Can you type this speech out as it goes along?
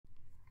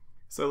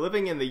So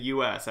living in the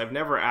US, I've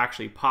never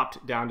actually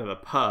popped down to the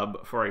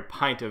pub for a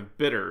pint of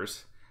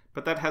bitters,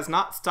 but that has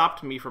not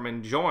stopped me from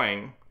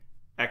enjoying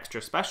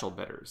extra special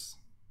bitters.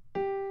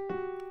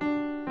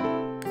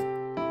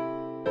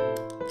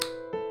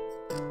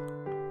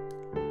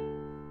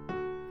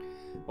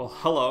 Well,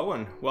 hello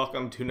and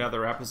welcome to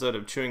another episode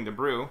of Chewing the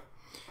Brew.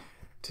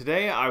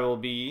 Today I will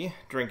be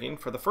drinking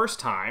for the first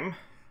time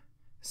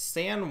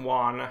San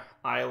Juan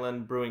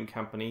Island Brewing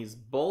Company's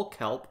Bull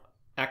Kelp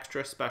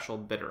Extra Special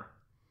Bitter.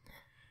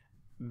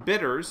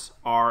 Bitters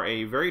are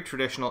a very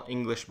traditional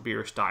English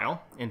beer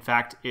style. In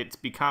fact, it's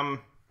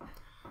become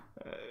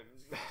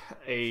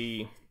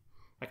a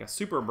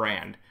super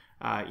brand.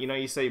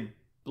 You say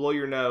blow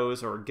your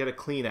nose or get a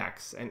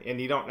Kleenex,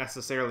 and you don't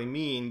necessarily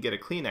mean get a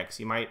Kleenex.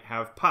 You might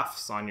have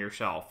Puffs on your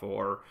shelf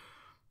or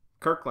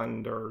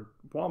Kirkland or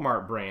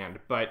Walmart brand,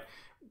 but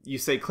you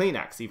say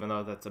Kleenex, even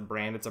though that's a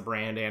brand, it's a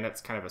brand, and it's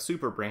kind of a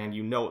super brand.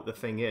 You know what the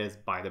thing is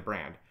by the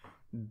brand.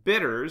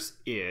 Bitters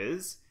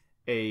is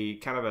a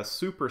kind of a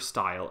super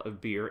style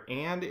of beer,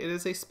 and it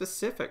is a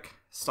specific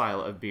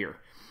style of beer.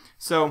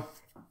 So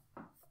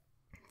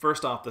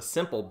first off, the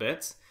simple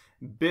bits.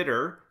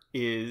 Bitter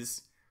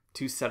is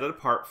to set it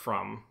apart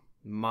from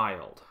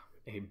mild.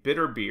 A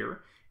bitter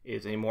beer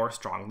is a more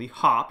strongly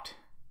hopped,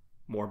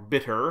 more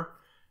bitter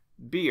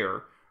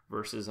beer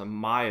versus a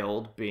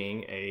mild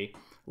being a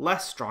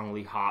less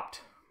strongly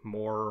hopped,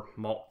 more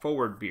malt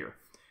forward beer.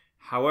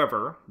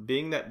 However,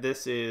 being that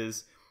this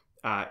is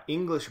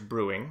English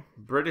brewing,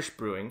 British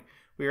brewing,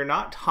 we are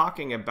not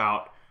talking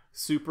about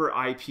super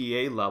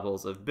IPA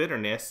levels of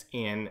bitterness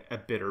in a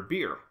bitter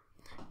beer.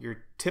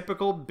 Your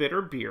typical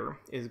bitter beer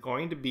is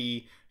going to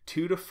be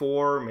 2 to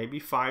 4, maybe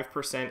 5%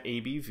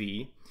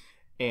 ABV,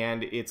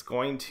 and it's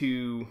going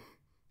to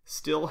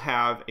still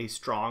have a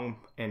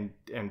strong and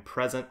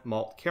present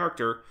malt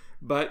character,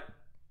 but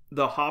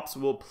the hops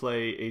will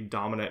play a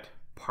dominant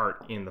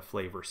part in the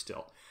flavor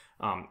still.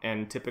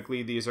 And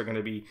typically these are going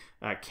to be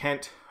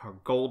Kent or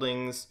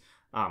Goldings.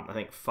 I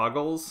think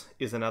Fuggles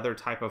is another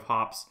type of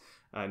hops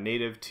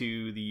native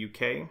to the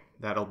UK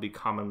that'll be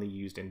commonly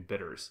used in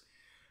bitters.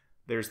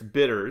 There's the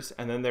bitters,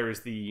 and then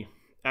there's the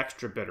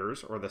extra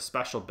bitters or the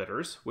special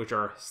bitters, which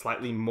are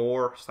slightly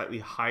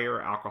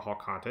higher alcohol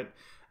content,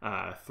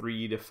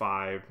 3 to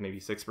 5, maybe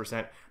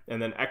 6%.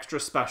 And then extra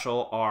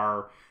special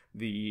are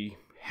the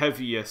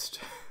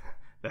heaviest,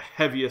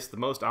 the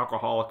most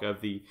alcoholic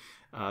of the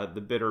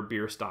bitter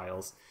beer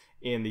styles.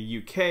 In the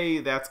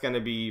UK, that's going to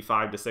be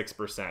 5 to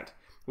 6%,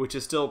 which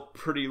is still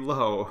pretty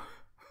low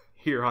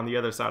here on the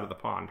other side of the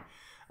pond.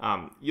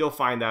 You'll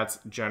find that's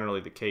generally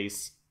the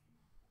case,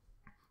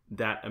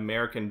 that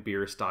American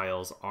beer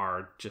styles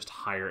are just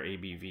higher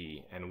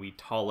ABV, and we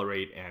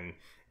tolerate and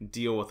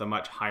deal with a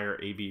much higher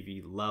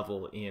ABV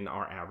level in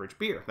our average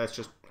beer. That's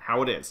just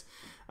how it is.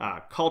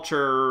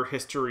 Culture,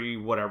 history,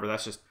 whatever,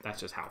 that's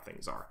just how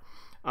things are.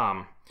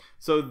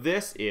 So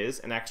this is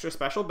an extra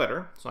special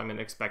bitter, so I'm going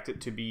to expect it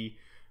to be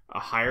a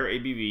higher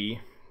ABV,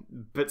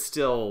 but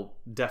still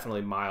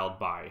definitely mild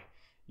by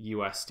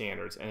US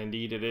standards, and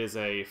indeed it is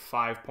a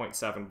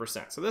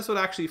 5.7%. So this would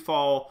actually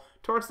fall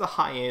towards the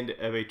high end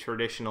of a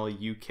traditional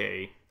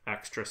UK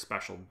extra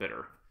special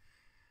bitter.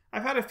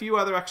 I've had a few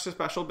other extra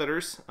special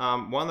bitters.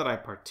 One that I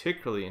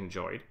particularly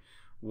enjoyed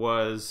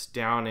was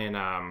down in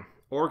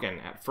Oregon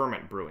at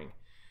Ferment Brewing,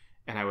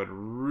 and I would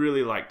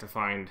really like to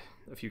find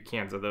a few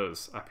cans of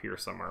those up here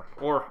somewhere,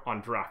 or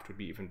on draft would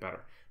be even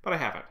better, but I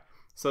haven't.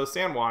 So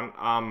San Juan,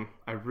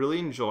 I really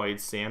enjoyed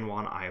San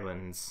Juan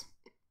Island's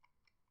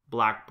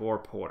Black Boar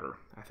Porter.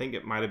 I think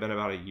it might have been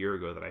about a year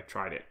ago that I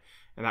tried it,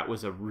 and that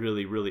was a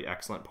really, really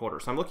excellent porter.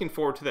 So I'm looking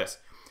forward to this.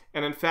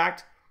 And in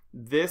fact,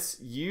 this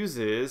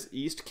uses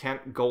East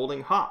Kent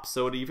Golding hops.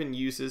 So it even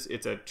uses,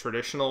 it's a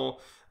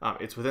traditional,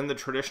 it's within the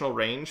traditional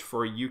range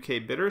for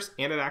UK bitters,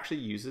 and it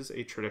actually uses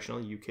a traditional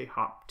UK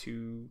hop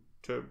to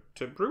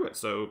brew it.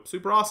 So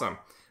super awesome.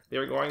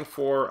 They're going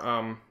for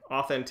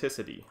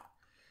authenticity,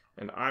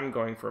 and I'm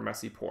going for a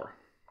messy pour.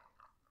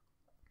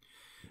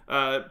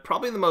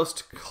 Probably the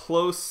most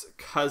close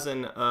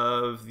cousin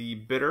of the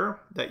bitter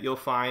that you'll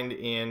find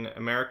in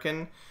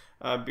American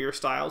beer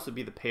styles would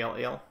be the pale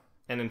ale.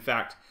 And in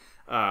fact,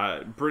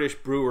 British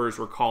brewers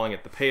were calling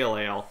it the pale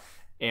ale,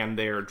 and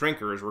their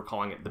drinkers were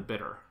calling it the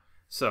bitter.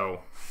 So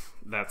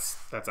that's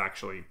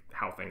actually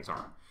how things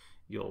are.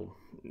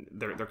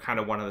 They're kind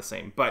of one and the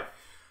same. But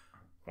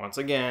once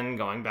again,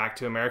 going back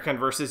to American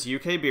versus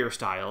UK beer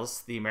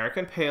styles, the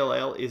American pale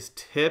ale is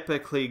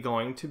typically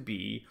going to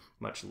be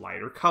much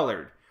lighter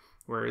colored,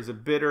 whereas a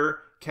bitter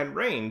can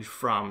range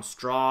from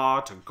straw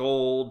to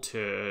gold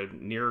to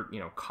near,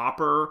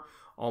 copper,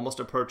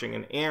 almost approaching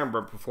an amber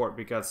before it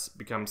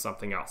becomes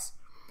something else.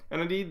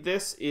 And indeed,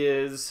 this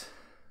is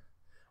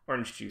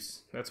orange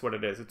juice. That's what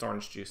it is. It's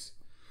orange juice.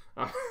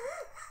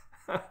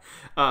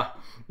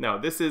 No,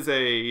 this is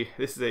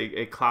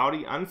a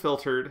cloudy,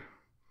 unfiltered,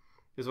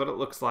 is what it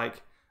looks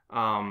like.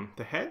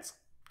 The head's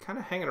kind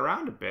of hanging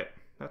around a bit.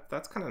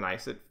 That's kind of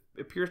nice. It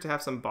appears to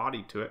have some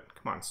body to it.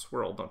 Come on,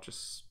 swirl, don't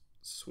just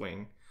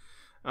swing.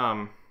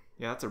 Yeah,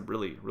 that's a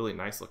really, really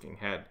nice looking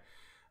head.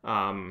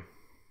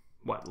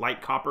 what,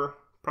 light copper,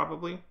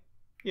 probably?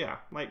 Yeah,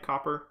 light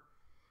copper,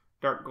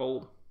 dark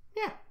gold.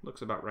 Yeah,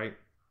 looks about right.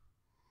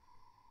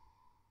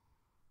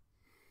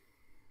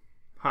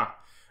 Huh.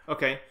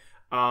 Okay.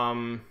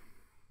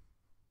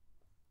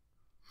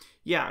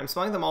 Yeah, I'm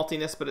smelling the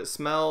maltiness, but it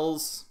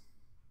smells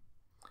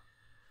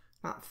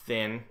not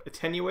thin,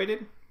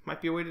 attenuated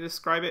might be a way to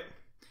describe it.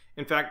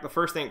 In fact, the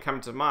first thing that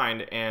comes to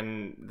mind,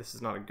 and this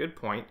is not a good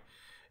point,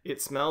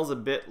 it smells a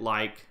bit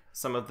like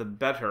some of the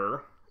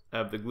better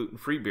of the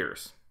gluten-free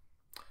beers.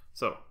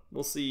 So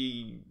we'll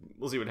see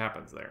what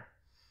happens there.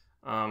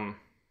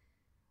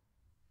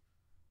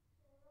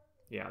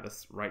 Yeah,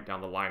 that's right down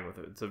the line with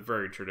it. It's a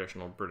very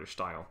traditional British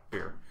style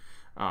beer.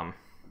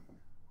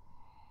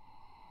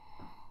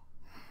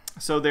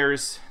 So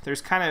there's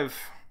kind of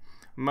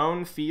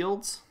mown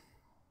fields.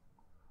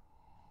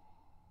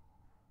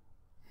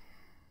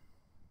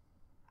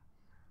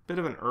 Bit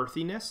of an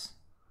earthiness.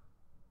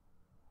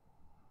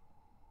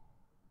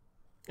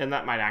 And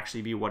that might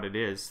actually be what it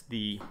is.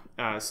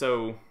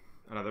 So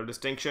another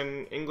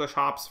distinction: English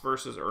hops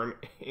versus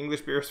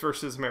English beers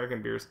versus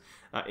American beers.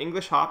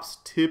 English hops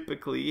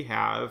typically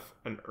have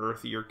an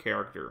earthier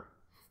character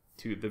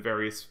to the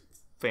various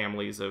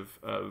families of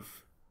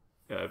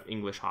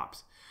English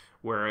hops,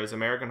 whereas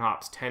American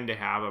hops tend to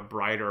have a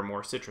brighter,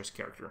 more citrus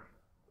character.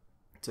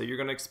 So you're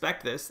going to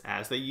expect this,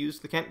 as they use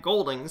the Kent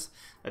Goldings,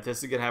 that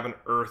this is going to have an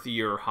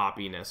earthier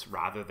hoppiness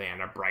rather than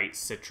a bright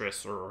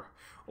citrus or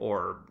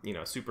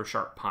super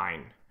sharp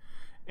pine.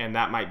 And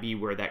that might be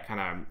where that kind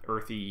of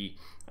earthy,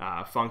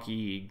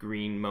 funky,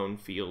 green mown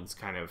fields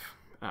kind of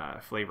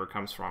flavor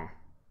comes from.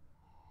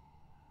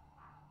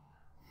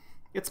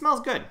 It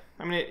smells good.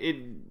 I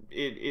mean,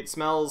 it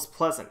smells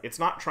pleasant. It's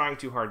not trying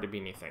too hard to be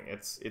anything.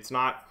 It's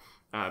not.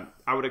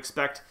 I would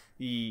expect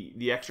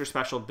the extra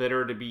special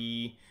bitter to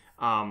be,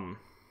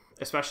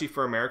 especially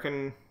for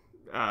American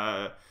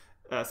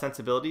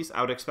sensibilities,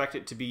 I would expect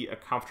it to be a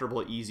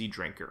comfortable, easy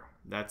drinker.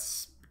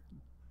 That's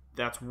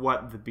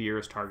what the beer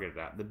is targeted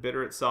at. The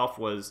bitter itself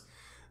was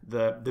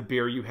the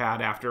beer you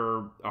had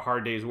after a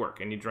hard day's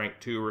work, and you drank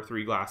 2 or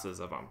 3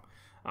 glasses of them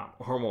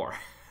or more,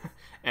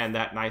 and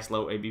that nice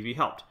low ABV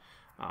helped.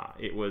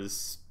 It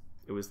was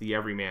the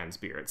everyman's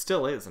beer. It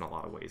still is in a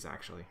lot of ways,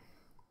 actually.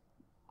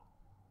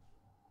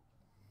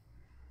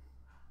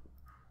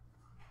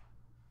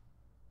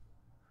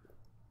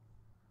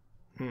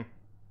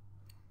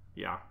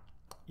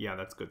 Yeah,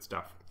 that's good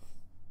stuff.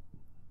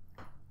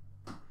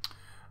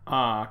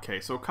 Okay,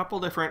 so a couple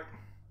different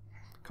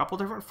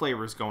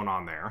flavors going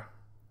on there.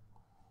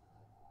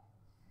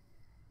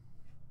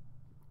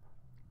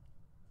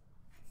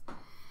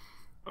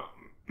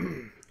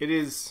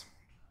 It's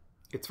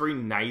very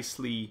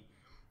nicely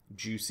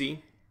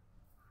juicy.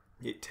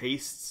 It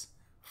tastes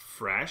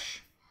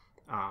fresh,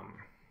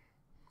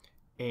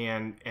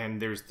 and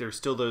there's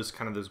still those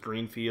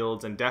green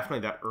fields, and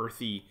definitely that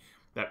earthy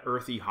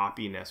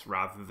hoppiness,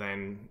 rather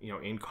than,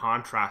 in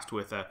contrast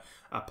with a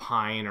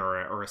pine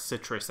or a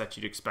citrus that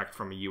you'd expect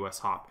from a U.S.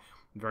 hop.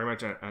 Very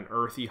much an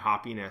earthy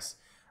hoppiness.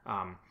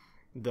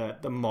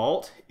 The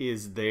malt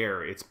is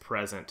there, it's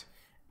present,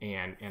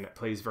 and it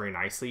plays very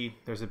nicely.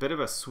 There's a bit of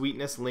a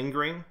sweetness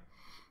lingering.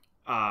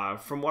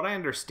 From what I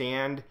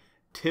understand,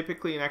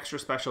 typically an extra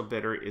special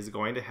bitter is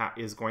going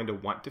to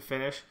want to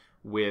finish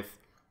with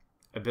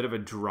a bit of a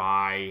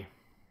dry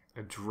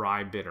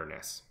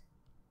bitterness.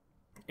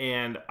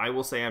 And I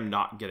will say I'm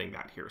not getting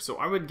that here. So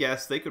I would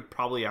guess they could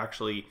probably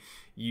actually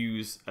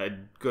use a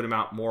good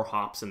amount more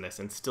hops in this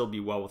and still be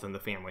well within the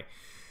family.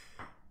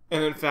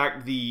 And in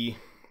fact, the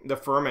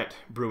Ferment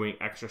Brewing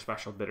Extra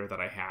Special Bitter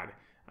that I had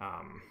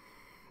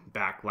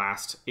back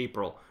last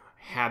April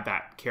had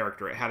that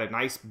character. It had a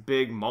nice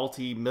big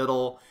malty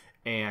middle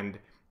and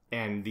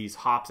these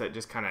hops that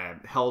just kind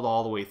of held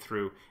all the way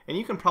through. And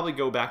you can probably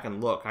go back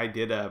and look. I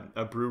did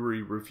a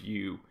brewery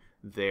review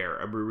there,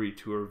 a brewery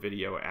tour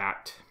video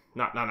at...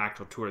 Not an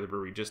actual tour of the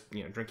brewery, just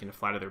drinking a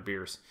flight of their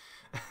beers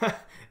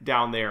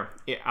down there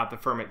at the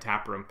Ferment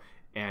Tap Room,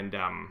 and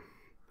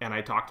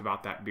I talked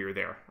about that beer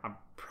there. I'll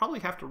probably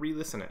have to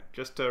re-listen it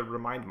just to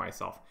remind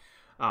myself.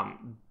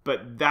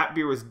 But that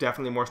beer was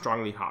definitely more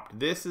strongly hopped.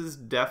 This is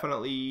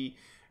definitely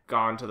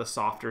gone to the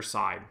softer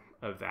side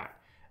of that,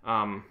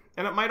 and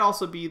it might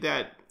also be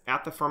that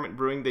at the Ferment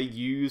Brewing they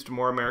used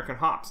more American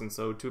hops, and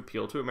so to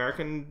appeal to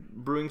American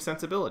brewing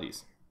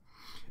sensibilities.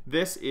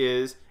 This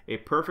is a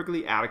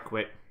perfectly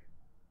adequate,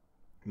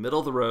 middle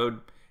of the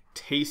road,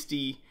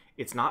 tasty.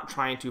 It's not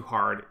trying too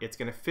hard. It's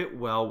going to fit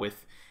well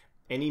with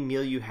any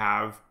meal you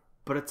have,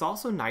 but it's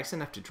also nice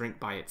enough to drink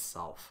by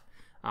itself.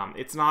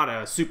 It's not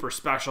a super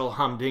special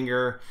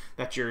humdinger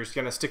that you're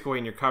going to stick away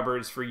in your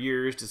cupboards for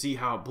years to see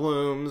how it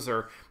blooms,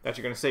 or that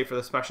you're going to save for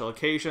the special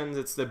occasions.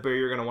 It's the beer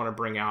you're going to want to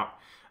bring out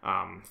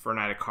for a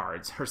night of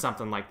cards or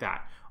something like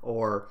that.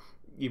 Or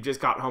you've just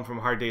gotten home from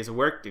a hard days of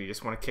work and you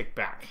just want to kick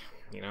back.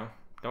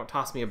 Don't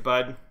toss me a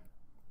bud.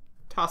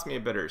 Toss me a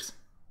bitters.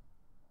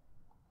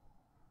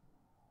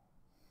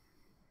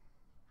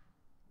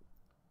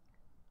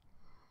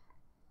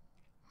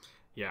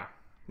 Yeah,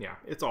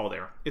 it's all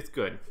there. It's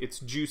good. It's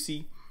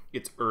juicy.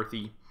 It's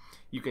earthy.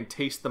 You can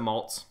taste the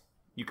malts.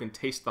 You can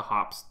taste the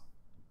hops.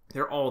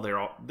 They're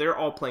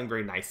all playing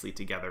very nicely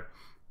together,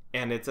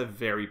 and it's a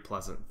very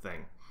pleasant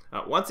thing.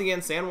 Once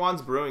again, San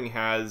Juan's Brewing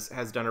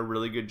has done a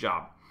really good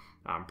job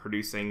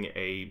producing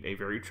a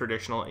very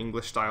traditional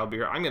English style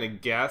beer. I'm going to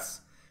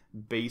guess,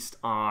 based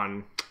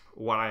on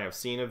what I have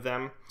seen of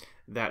them,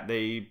 that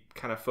they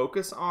kind of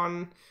focus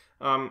on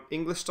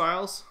English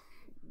styles,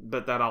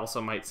 but that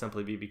also might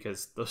simply be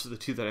because those are the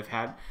two that I've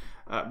had.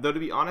 Though to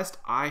be honest,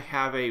 I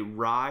have a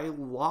rye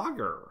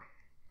lager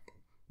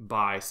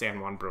by San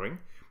Juan Brewing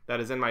that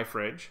is in my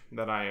fridge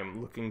that I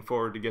am looking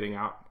forward to getting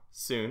out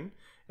soon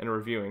and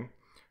reviewing.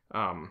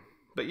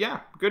 But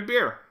yeah, good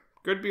beer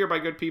by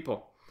good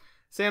people.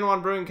 San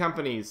Juan Brewing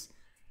Company's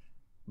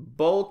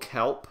Bull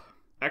Kelp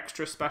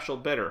Extra Special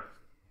Bitter.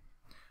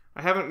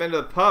 I haven't been to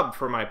the pub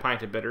for my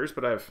pint of bitters,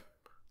 but I've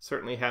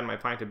certainly had my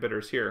pint of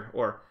bitters here,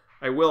 or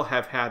I will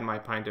have had my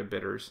pint of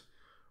bitters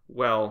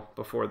well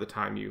before the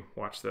time you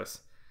watch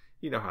this.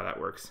 You know how that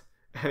works.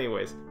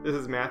 Anyways, this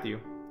is Matthew.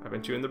 I've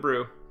been chewing the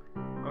brew.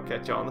 I'll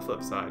catch y'all on the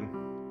flip side.